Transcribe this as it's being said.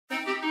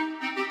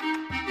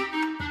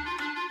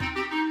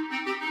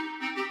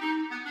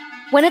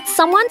When it's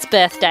someone's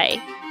birthday,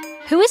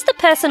 who is the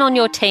person on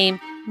your team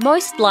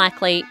most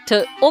likely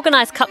to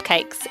organise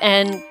cupcakes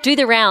and do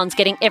the rounds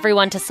getting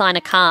everyone to sign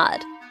a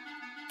card?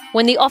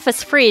 When the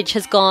office fridge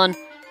has gone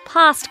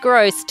past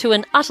gross to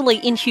an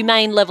utterly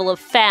inhumane level of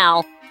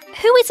foul,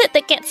 who is it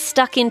that gets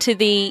stuck into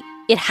the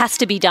 "it has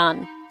to be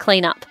done"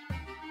 cleanup?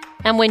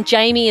 And when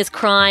Jamie is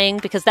crying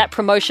because that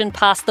promotion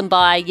passed them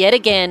by yet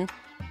again,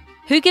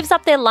 who gives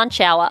up their lunch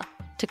hour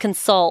to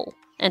console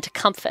and to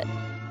comfort?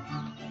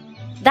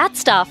 That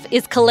stuff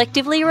is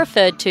collectively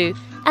referred to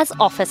as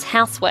office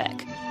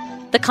housework,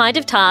 the kind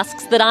of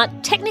tasks that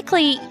aren't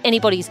technically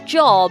anybody's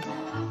job,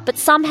 but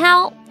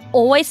somehow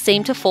always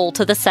seem to fall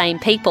to the same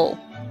people,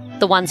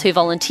 the ones who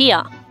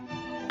volunteer.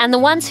 And the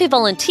ones who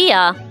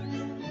volunteer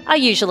are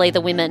usually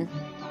the women.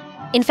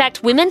 In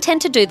fact, women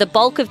tend to do the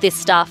bulk of this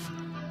stuff,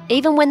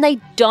 even when they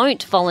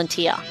don't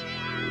volunteer.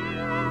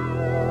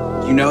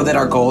 You know that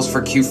our goals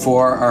for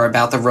Q4 are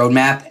about the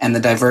roadmap and the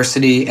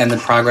diversity and the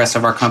progress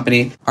of our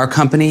company. Our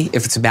company,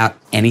 if it's about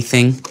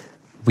anything,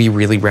 we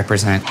really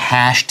represent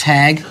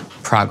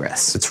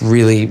 #progress. It's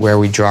really where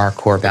we draw our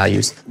core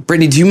values.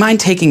 Brittany, do you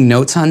mind taking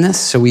notes on this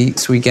so we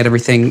get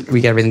everything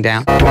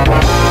down?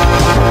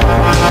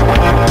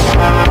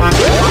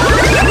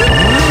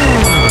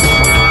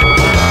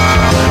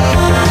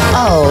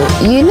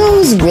 Oh, you know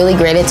who's really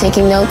great at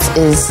taking notes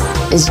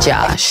is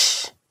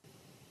Josh.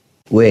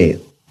 Wait,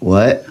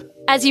 what?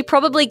 As you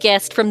probably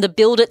guessed from the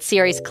Build It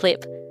series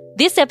clip,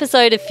 this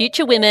episode of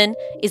Future Women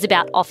is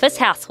about office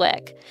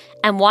housework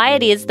and why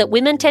it is that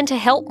women tend to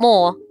help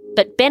more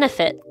but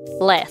benefit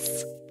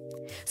less.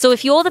 So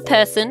if you're the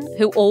person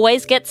who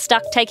always gets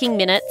stuck taking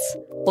minutes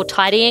or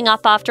tidying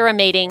up after a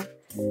meeting,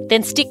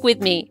 then stick with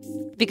me,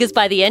 because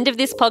by the end of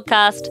this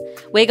podcast,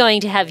 we're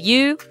going to have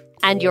you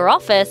and your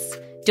office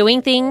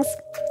doing things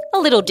a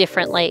little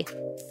differently.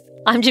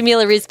 I'm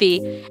Jamila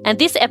Rizvi, and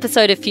this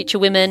episode of Future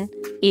Women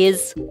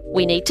is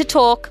We Need to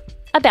Talk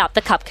About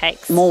the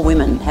Cupcakes. More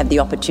women have the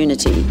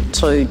opportunity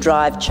to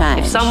drive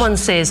change. If someone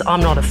says,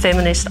 I'm not a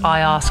feminist,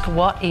 I ask,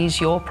 what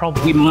is your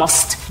problem? We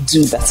must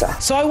do better.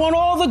 So I want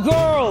all the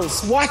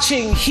girls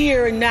watching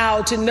here and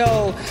now to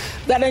know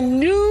that a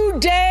new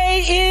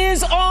day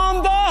is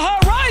on the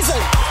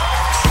horizon.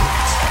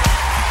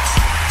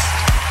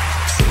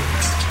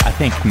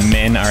 I think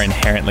men are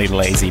inherently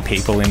lazy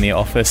people in the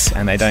office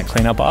and they don't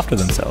clean up after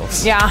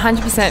themselves. Yeah,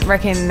 100%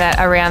 reckon that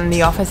around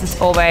the office it's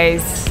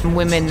always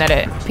women that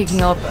are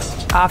picking up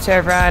after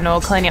everyone or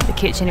cleaning up the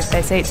kitchen if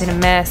they see it's in a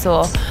mess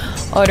or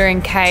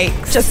ordering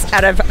cakes. Just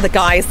out of the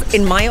guys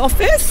in my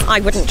office, I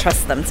wouldn't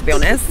trust them, to be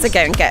honest, to go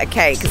and get a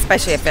cake,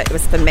 especially if it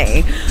was for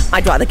me.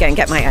 I'd rather go and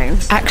get my own.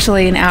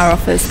 Actually, in our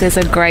office, there's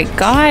a great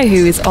guy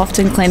who is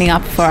often cleaning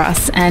up for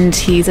us, and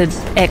he's an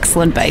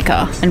excellent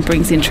baker and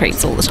brings in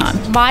treats all the time.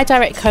 My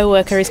direct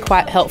co-worker is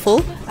quite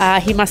helpful.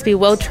 He must be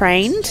well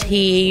trained.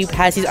 He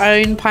has his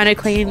own Pino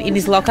Clean in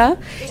his locker.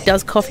 He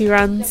does coffee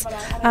runs,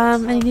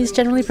 and he's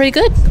generally pretty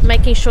good.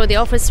 Making sure the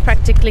office is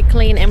practically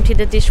clean, empty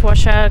the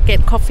dishwasher,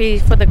 get coffee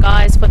for the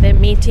guys for their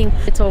meeting.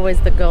 It's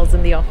always the girls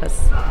in the office.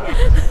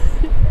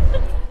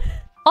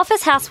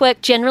 Office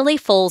housework generally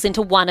falls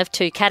into one of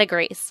two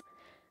categories.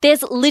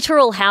 There's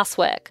literal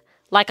housework,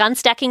 like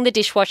unstacking the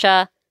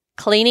dishwasher,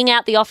 cleaning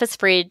out the office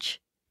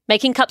fridge,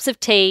 making cups of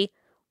tea,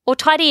 or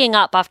tidying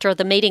up after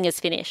the meeting is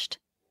finished.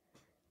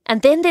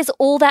 And then there's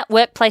all that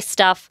workplace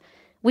stuff,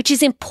 which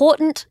is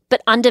important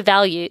but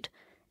undervalued,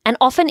 and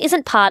often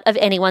isn't part of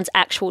anyone's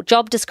actual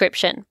job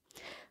description.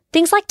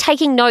 Things like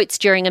taking notes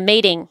during a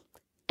meeting,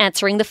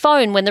 answering the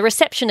phone when the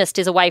receptionist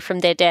is away from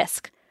their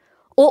desk,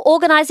 or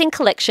organising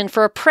collection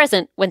for a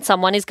present when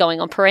someone is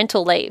going on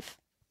parental leave.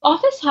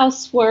 Office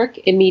housework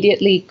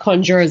immediately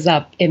conjures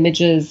up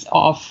images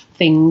of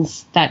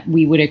things that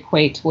we would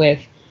equate with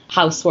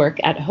housework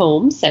at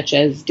home, such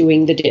as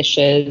doing the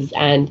dishes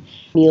and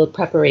meal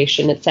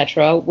preparation,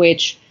 etc.,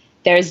 which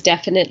there's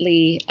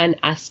definitely an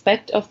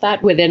aspect of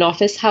that within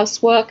office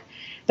housework.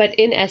 But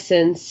in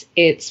essence,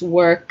 it's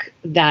work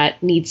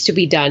that needs to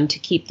be done to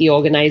keep the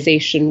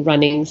organization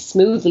running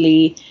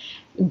smoothly,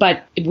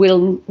 but it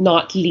will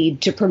not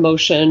lead to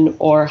promotion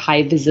or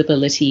high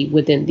visibility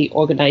within the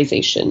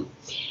organization.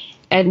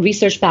 And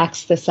research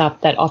backs this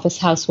up, that office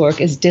housework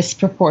is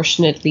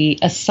disproportionately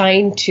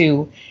assigned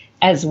to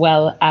as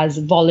well as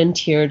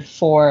volunteered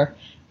for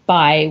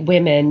by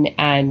women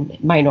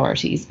and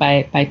minorities,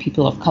 by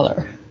people of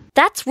color.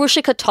 That's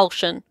Ruchika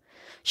Tolshan.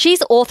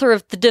 She's author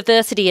of The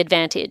Diversity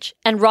Advantage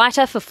and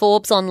writer for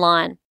Forbes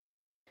Online.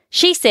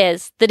 She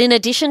says that in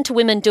addition to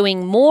women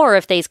doing more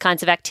of these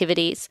kinds of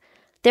activities,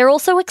 they're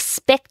also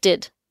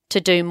expected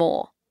to do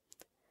more.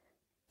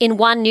 In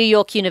one New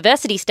York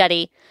University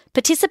study,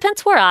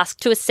 participants were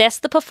asked to assess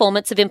the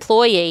performance of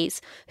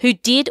employees who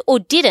did or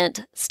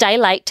didn't stay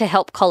late to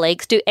help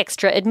colleagues do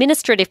extra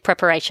administrative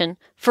preparation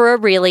for a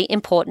really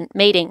important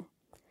meeting.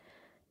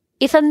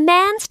 If a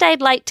man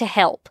stayed late to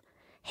help,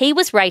 he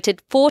was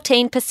rated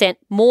 14%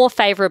 more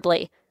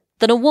favourably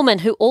than a woman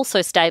who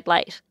also stayed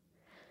late.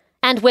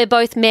 And where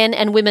both men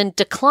and women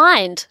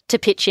declined to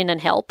pitch in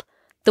and help,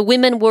 the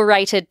women were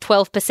rated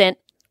 12%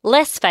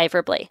 less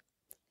favourably.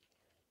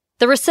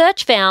 The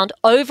research found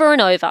over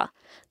and over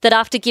that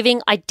after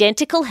giving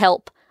identical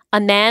help, a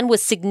man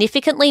was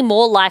significantly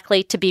more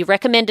likely to be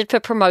recommended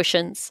for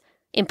promotions,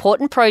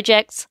 important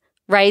projects,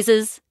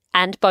 raises,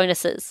 and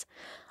bonuses.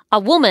 A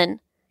woman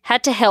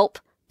had to help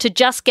to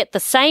just get the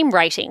same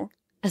rating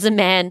as a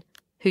man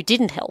who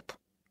didn't help.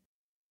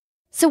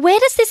 So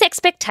where does this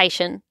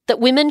expectation that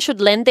women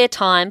should lend their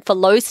time for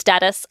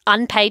low-status,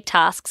 unpaid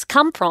tasks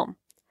come from?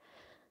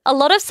 A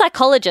lot of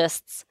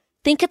psychologists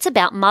think it's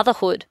about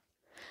motherhood,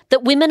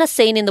 that women are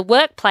seen in the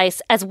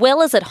workplace as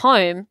well as at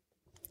home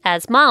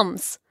as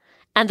mums,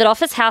 and that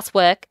office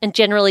housework and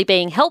generally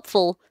being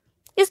helpful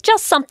is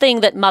just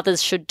something that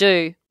mothers should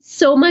do.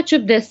 So much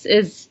of this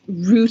is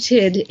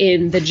rooted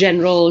in the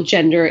general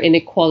gender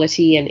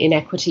inequality and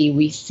inequity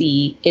we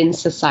see in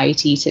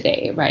society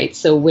today, right?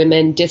 So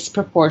women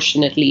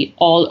disproportionately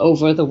all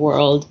over the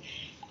world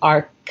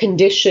are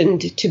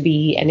conditioned to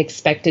be and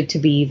expected to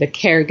be the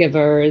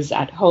caregivers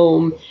at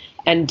home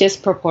and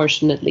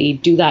disproportionately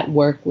do that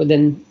work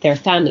within their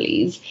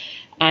families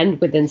and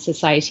within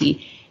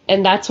society.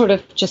 And that sort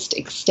of just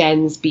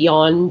extends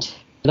beyond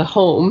the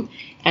home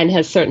and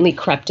has certainly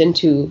crept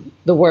into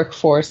the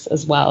workforce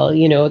as well.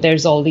 You know,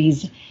 there's all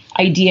these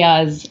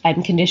ideas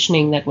and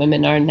conditioning that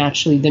women are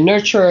naturally the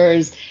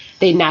nurturers.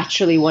 They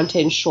naturally want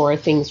to ensure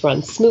things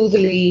run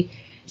smoothly.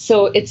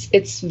 So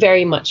it's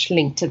very much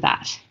linked to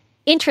that.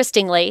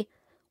 Interestingly,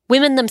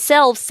 women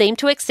themselves seem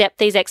to accept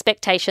these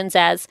expectations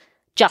as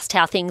just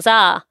how things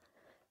are.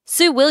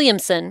 Sue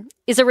Williamson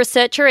is a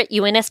researcher at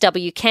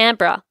UNSW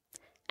Canberra,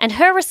 and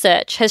her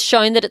research has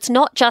shown that it's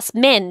not just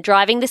men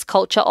driving this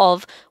culture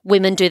of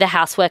women do the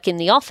housework in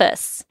the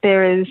office.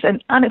 There is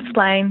an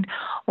unexplained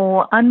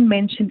or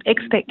unmentioned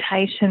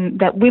expectation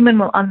that women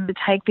will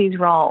undertake these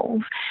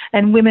roles,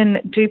 and women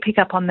do pick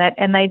up on that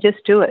and they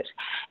just do it.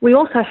 We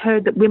also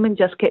heard that women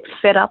just get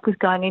fed up with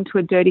going into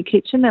a dirty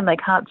kitchen and they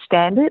can't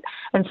stand it,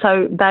 and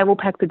so they will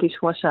pack the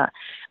dishwasher.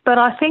 But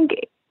I think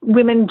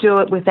women do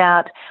it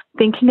without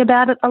thinking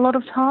about it a lot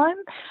of time.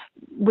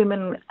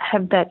 Women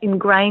have that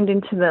ingrained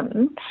into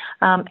them,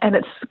 and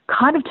it's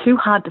kind of too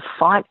hard to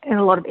fight in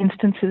a lot of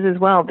instances as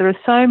well. There are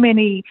so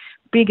many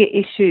bigger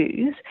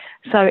issues,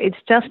 so it's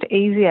just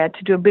easier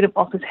to do a bit of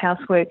office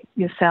housework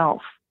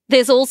yourself.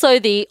 There's also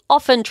the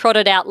often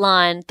trotted out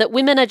line that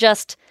women are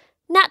just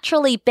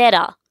naturally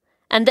better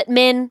and that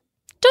men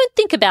don't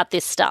think about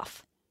this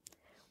stuff,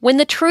 when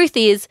the truth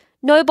is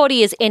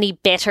nobody is any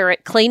better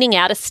at cleaning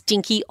out a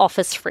stinky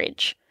office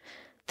fridge.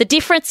 The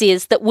difference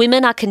is that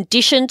women are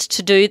conditioned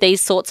to do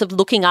these sorts of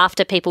looking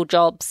after people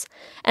jobs,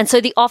 and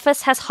so the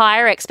office has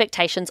higher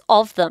expectations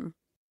of them.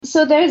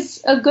 So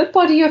there's a good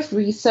body of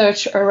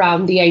research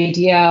around the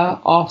idea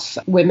of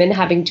women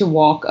having to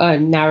walk a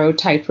narrow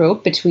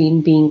tightrope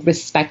between being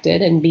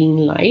respected and being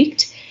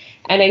liked.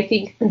 And I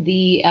think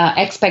the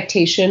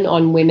expectation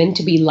on women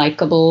to be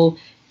likable,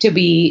 to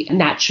be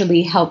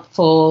naturally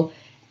helpful,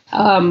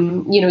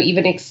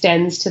 even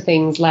extends to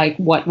things like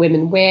what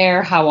women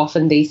wear, how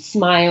often they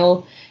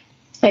smile.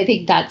 I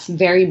think that's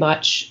very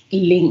much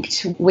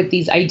linked with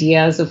these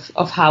ideas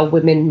of how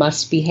women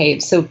must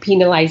behave. So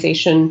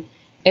penalization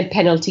and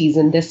penalties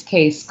in this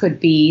case could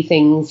be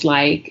things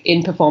like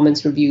in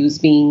performance reviews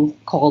being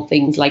called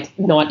things like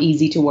not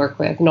easy to work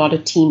with, not a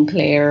team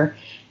player,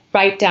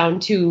 right down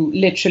to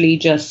literally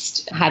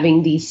just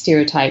having these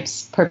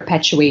stereotypes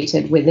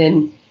perpetuated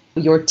within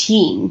your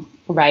team,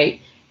 right?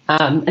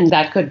 And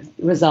that could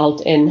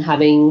result in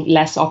having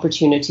less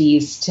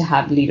opportunities to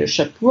have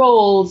leadership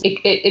roles.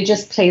 It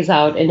just plays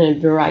out in a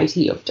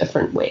variety of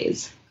different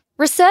ways.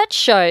 Research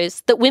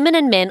shows that women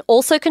and men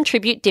also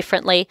contribute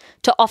differently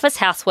to office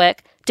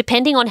housework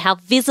depending on how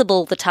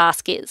visible the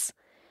task is.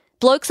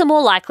 Blokes are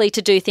more likely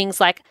to do things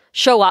like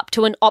show up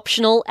to an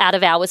optional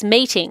out-of-hours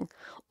meeting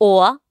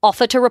or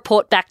offer to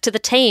report back to the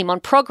team on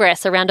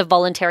progress around a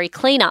voluntary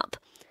cleanup.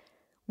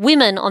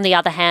 Women, on the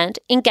other hand,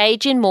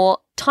 engage in more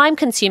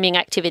time-consuming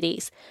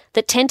activities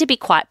that tend to be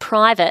quite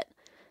private,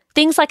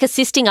 things like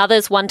assisting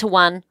others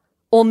one-to-one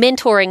or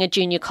mentoring a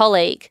junior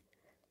colleague.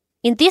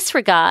 In this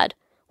regard,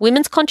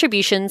 women's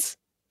contributions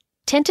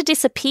tend to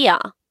disappear,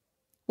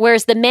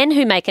 whereas the men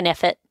who make an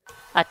effort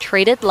are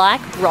treated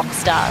like rock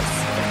stars.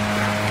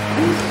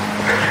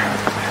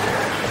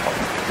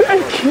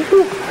 Thank you.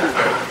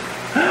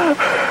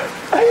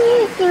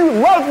 You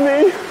love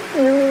me.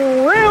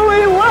 You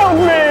really love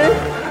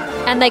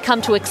me. And they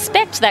come to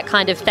expect that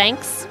kind of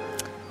thanks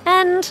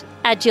and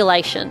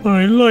adulation.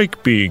 I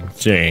like being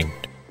thanked.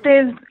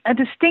 There's a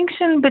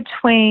distinction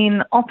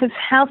between office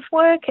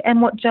housework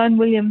and what Joan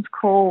Williams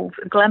calls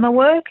glamour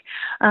work,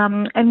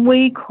 and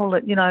we call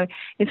it,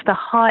 it's the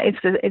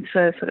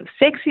sort of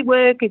sexy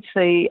work, it's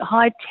the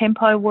high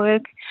tempo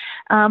work,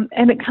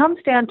 and it comes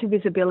down to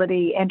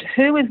visibility and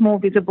who is more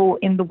visible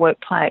in the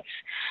workplace.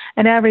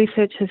 And our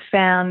research has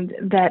found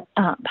that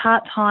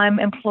part-time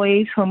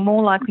employees who are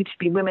more likely to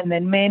be women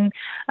than men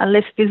are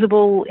less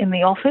visible in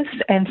the office,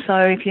 and so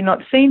if you're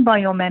not seen by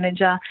your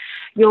manager,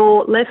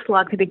 you're less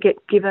likely to get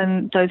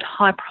given those those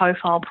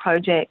high-profile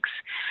projects.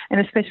 And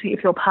especially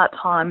if you're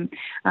part-time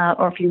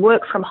or if you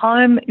work from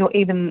home, you're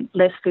even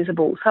less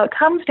visible. So it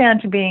comes down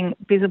to being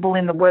visible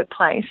in the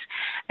workplace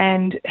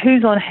and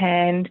who's on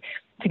hand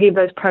to give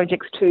those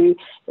projects to.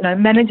 You know,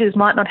 managers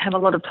might not have a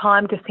lot of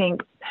time to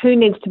think who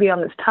needs to be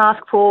on this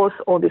task force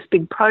or this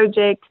big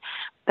project.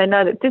 They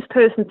know that this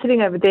person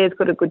sitting over there has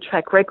got a good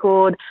track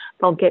record.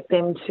 They'll get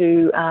them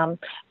to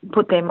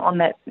put them on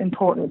that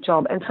important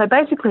job. And so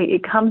basically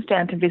it comes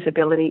down to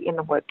visibility in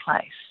the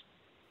workplace.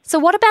 So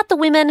what about the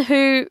women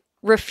who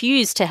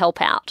refuse to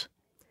help out?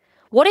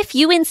 What if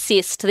you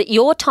insist that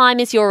your time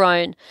is your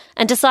own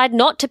and decide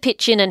not to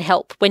pitch in and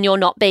help when you're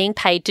not being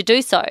paid to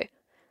do so?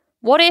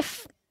 What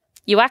if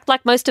you act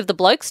like most of the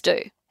blokes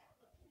do?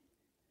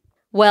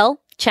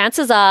 Well,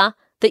 chances are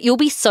that you'll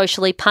be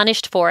socially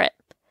punished for it.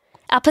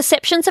 Our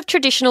perceptions of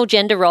traditional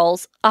gender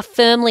roles are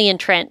firmly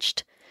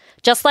entrenched.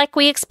 Just like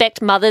we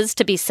expect mothers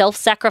to be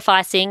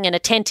self-sacrificing and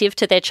attentive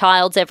to their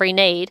child's every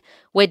need,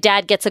 where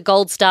dad gets a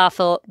gold star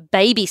for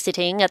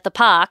babysitting at the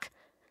park,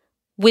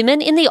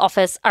 women in the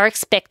office are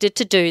expected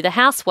to do the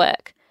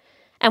housework.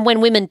 And when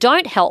women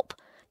don't help,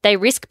 they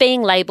risk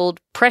being labelled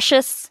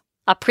precious,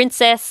 a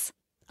princess,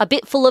 a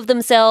bit full of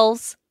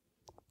themselves,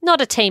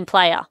 not a team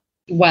player.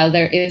 While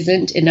there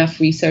isn't enough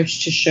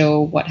research to show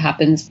what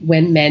happens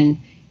when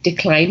men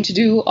decline to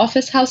do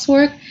office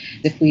housework,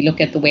 if we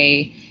look at the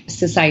way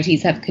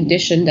societies have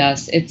conditioned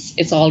us,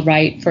 it's all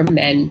right for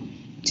men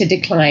to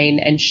decline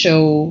and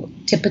show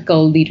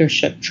typical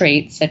leadership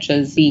traits such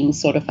as being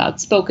sort of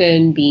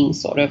outspoken, being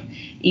sort of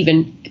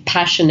even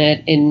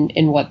passionate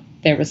in what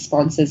their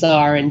responses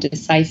are and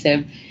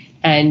decisive.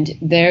 And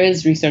there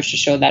is research to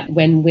show that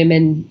when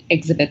women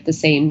exhibit the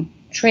same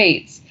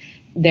traits,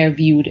 they're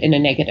viewed in a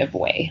negative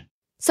way.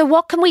 So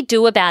what can we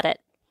do about it?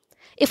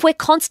 If we're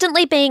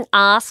constantly being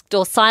asked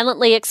or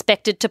silently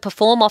expected to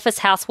perform office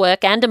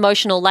housework and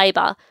emotional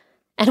labour,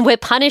 and we're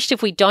punished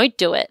if we don't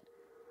do it,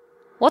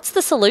 what's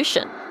the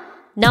solution?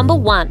 Number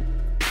 1,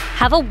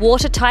 have a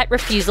watertight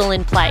refusal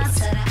in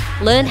place.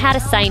 Learn how to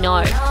say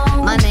no.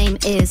 My name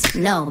is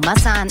no. My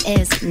sign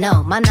is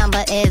no. My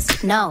number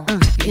is no.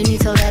 You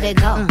need to let it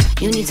go.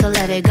 You need to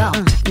let it go.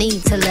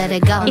 Need to let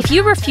it go. If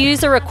you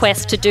refuse a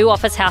request to do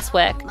office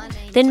housework,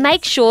 then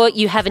make sure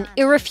you have an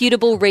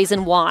irrefutable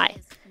reason why.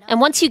 And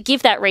once you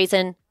give that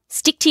reason,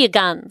 stick to your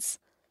guns.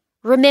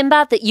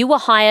 Remember that you were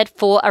hired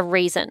for a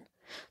reason.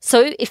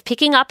 So if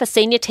picking up a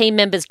senior team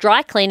member's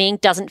dry cleaning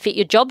doesn't fit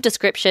your job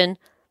description,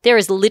 there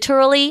is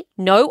literally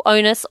no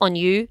onus on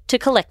you to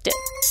collect it.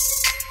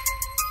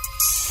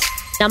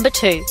 Number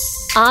 2,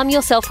 arm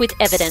yourself with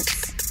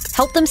evidence.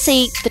 Help them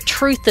see the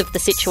truth of the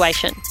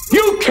situation.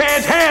 You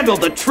can't handle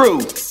the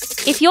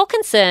truth! If your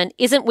concern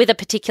isn't with a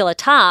particular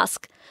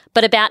task,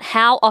 but about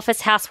how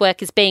office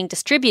housework is being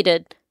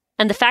distributed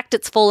and the fact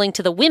it's falling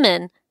to the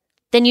women,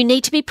 then you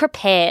need to be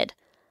prepared.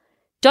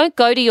 Don't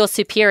go to your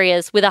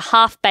superiors with a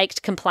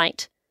half-baked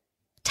complaint.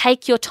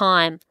 Take your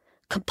time,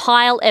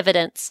 compile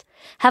evidence,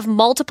 have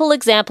multiple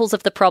examples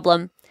of the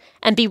problem,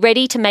 and be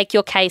ready to make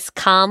your case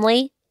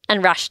calmly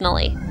and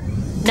rationally.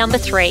 Number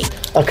 3.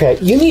 Okay,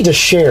 you need to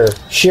share.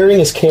 Sharing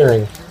is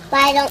caring. But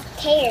I don't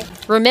care.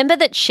 Remember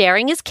that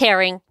sharing is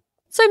caring,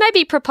 so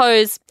maybe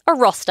propose a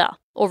roster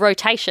or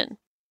rotation.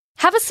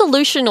 Have a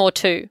solution or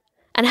two,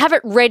 and have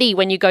it ready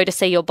when you go to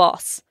see your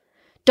boss.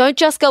 Don't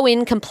just go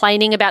in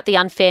complaining about the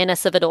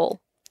unfairness of it all.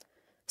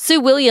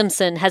 Sue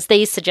Williamson has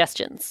these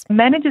suggestions.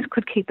 Managers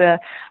could keep a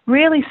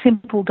really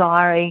simple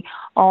diary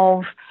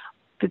of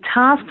the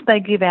tasks they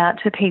give out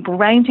to people,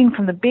 ranging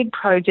from the big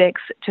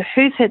projects to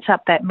who sets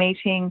up that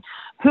meeting,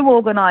 who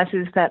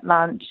organises that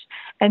lunch,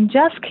 and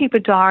just keep a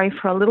diary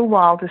for a little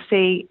while to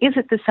see, is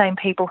it the same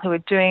people who are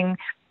doing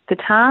the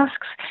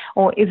tasks,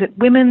 or is it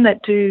women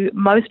that do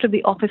most of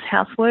the office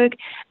housework?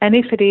 And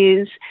if it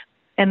is,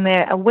 and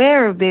they're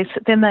aware of this,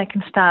 then they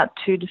can start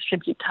to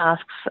distribute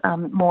tasks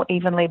more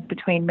evenly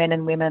between men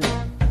and women.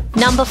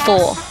 Number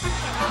 4,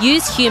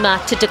 use humour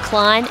to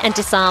decline and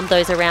disarm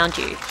those around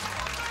you.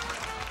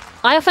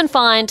 I often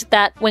find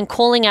that when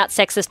calling out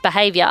sexist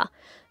behaviour,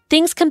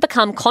 things can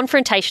become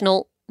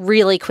confrontational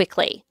really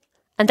quickly,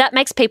 and that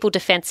makes people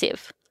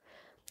defensive.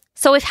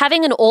 So if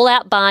having an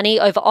all-out Barney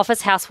over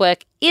office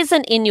housework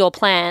isn't in your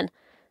plan,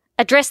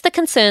 address the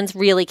concerns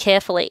really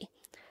carefully.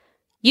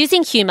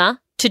 Using humour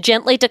to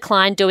gently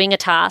decline doing a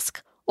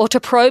task or to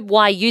probe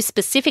why you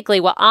specifically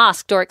were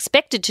asked or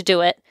expected to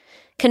do it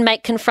can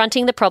make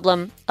confronting the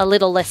problem a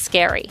little less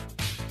scary.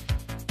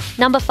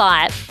 Number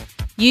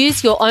 5,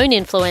 use your own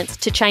influence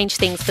to change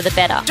things for the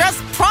better. Just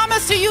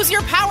promise to use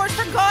your powers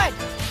for good.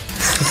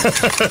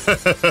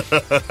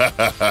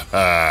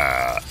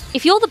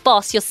 If you're the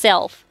boss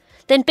yourself,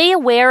 then be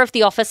aware of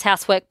the office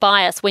housework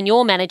bias when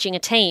you're managing a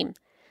team.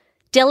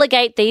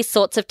 Delegate these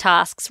sorts of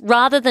tasks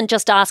rather than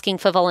just asking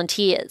for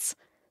volunteers.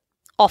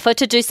 Offer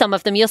to do some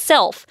of them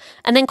yourself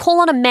and then call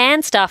on a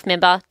man staff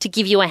member to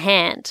give you a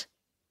hand.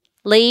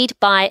 Lead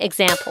by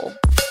example.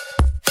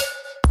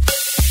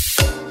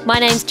 My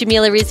name's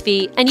Jamila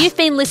Rizvi and you've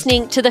been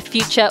listening to the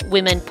Future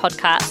Women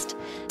podcast.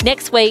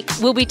 Next week,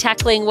 we'll be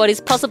tackling what is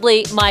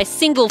possibly my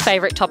single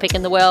favourite topic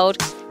in the world,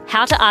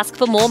 how to ask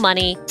for more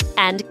money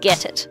and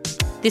get it.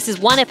 This is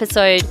one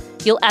episode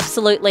you'll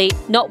absolutely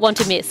not want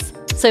to miss.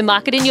 So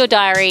mark it in your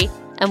diary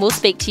and we'll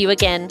speak to you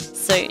again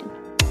soon.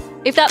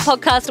 If that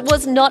podcast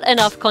was not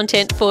enough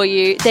content for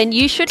you, then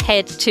you should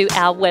head to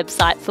our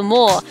website for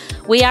more.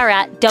 We are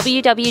at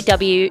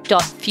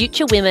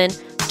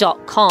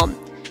www.futurewomen.com.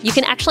 You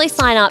can actually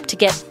sign up to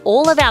get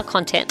all of our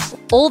content,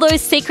 all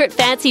those secret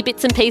fancy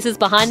bits and pieces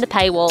behind the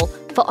paywall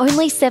for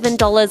only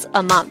 $7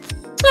 a month.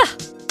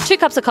 2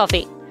 cups of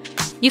coffee.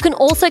 You can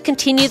also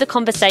continue the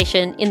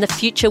conversation in the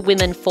Future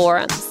Women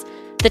forums.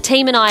 The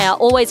team and I are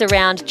always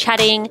around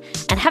chatting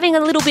and having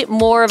a little bit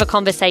more of a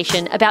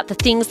conversation about the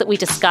things that we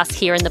discuss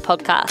here in the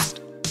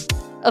podcast.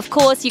 Of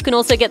course, you can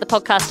also get the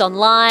podcast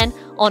online,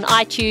 on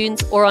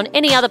iTunes, or on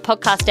any other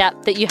podcast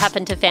app that you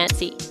happen to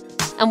fancy.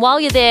 And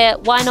while you're there,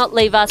 why not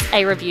leave us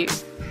a review?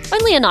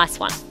 Only a nice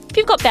one. If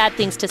you've got bad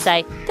things to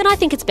say, then I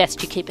think it's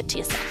best you keep it to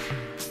yourself.